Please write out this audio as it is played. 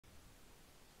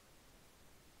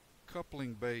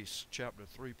Coupling base, chapter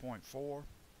 3.4.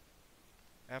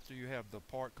 After you have the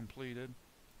part completed,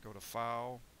 go to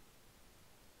File,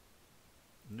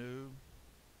 New,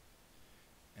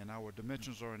 and our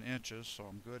dimensions are in inches, so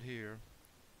I'm good here.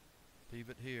 Leave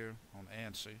it here on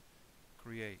ANSI,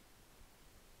 Create.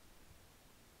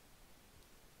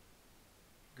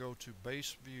 Go to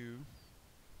Base View,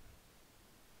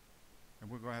 and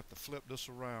we're going to have to flip this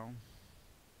around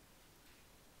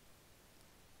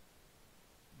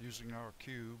using our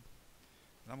cube.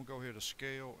 And I'm going to go here to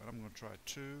Scale, and I'm going to try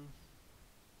 2,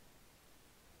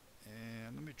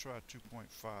 and let me try 2.5,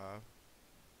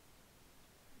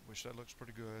 which that looks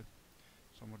pretty good.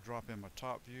 So I'm going to drop in my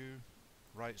top view,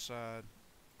 right side,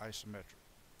 isometric.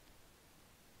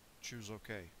 Choose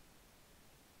OK.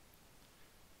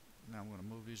 Now I'm going to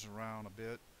move these around a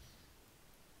bit.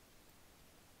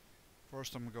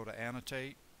 First I'm going to go to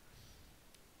Annotate,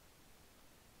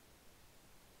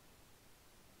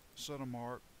 Center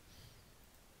Mark,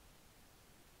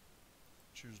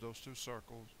 choose those two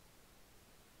circles,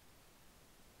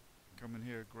 come in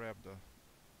here, grab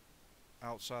the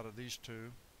outside of these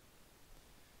two,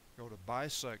 go to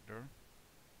Bisector.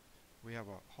 We have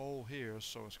a hole here,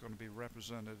 so it's going to be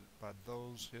represented by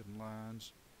those hidden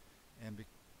lines, and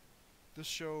this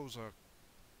shows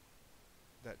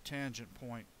that tangent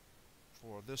point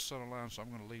for this center line, so I'm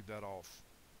going to leave that off.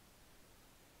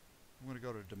 I'm going to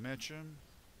go to Dimension.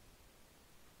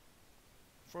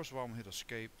 First of all, I'm going to hit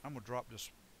Escape. I'm going to drop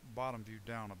this bottom view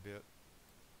down a bit.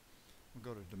 I'm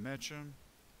going to go to Dimension,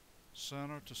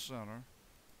 Center to Center,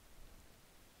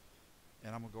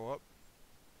 and I'm going to go up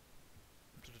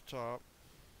to the top,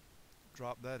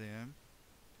 drop that in.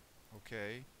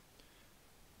 OK.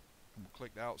 I'm going to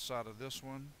click the outside of this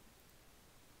one.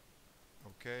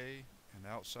 OK. And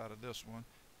outside of this one,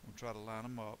 we'll try to line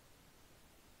them up.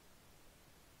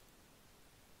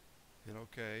 Hit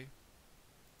OK.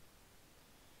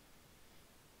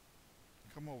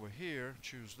 Come over here,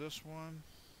 choose this one,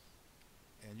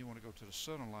 and you want to go to the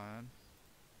center line.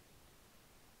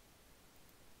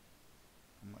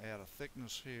 I'm going to add a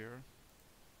thickness here.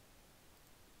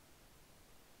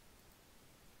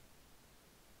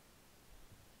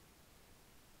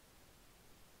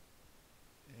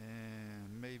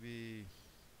 And maybe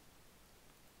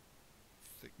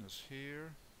thickness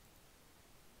here.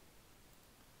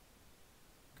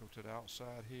 Go to the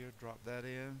outside here, drop that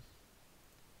in.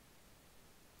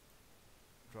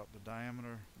 Drop the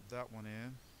diameter of that one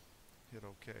in, hit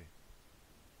OK.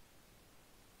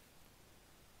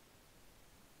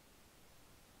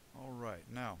 Alright,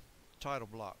 now title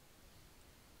block.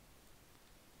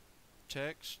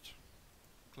 Text,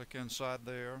 click inside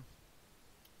there,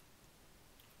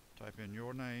 type in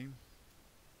your name,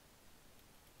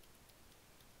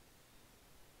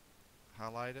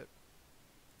 highlight it,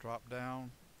 drop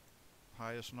down,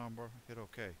 highest number, hit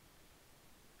OK.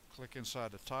 Click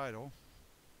inside the title,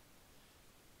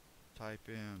 type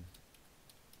in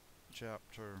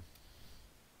chapter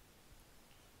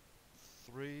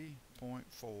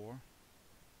 3.4,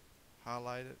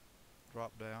 highlight it,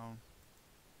 drop down,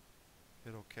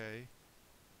 hit OK.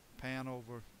 Pan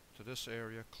over to this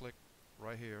area, click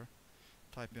right here,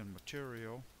 type in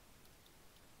material,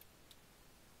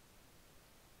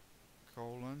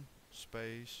 colon,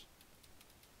 space,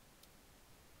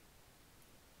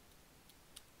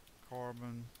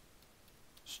 carbon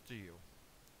steel.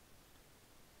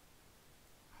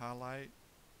 Highlight,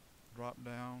 drop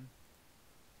down,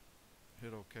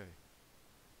 hit OK.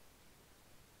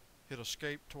 Hit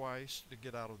Escape twice to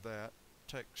get out of that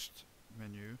text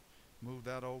menu. Move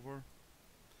that over.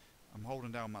 I'm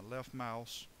holding down my left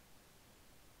mouse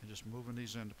and just moving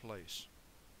these into place.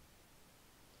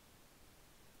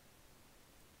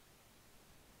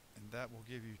 And that will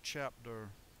give you chapter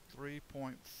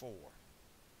 3.4.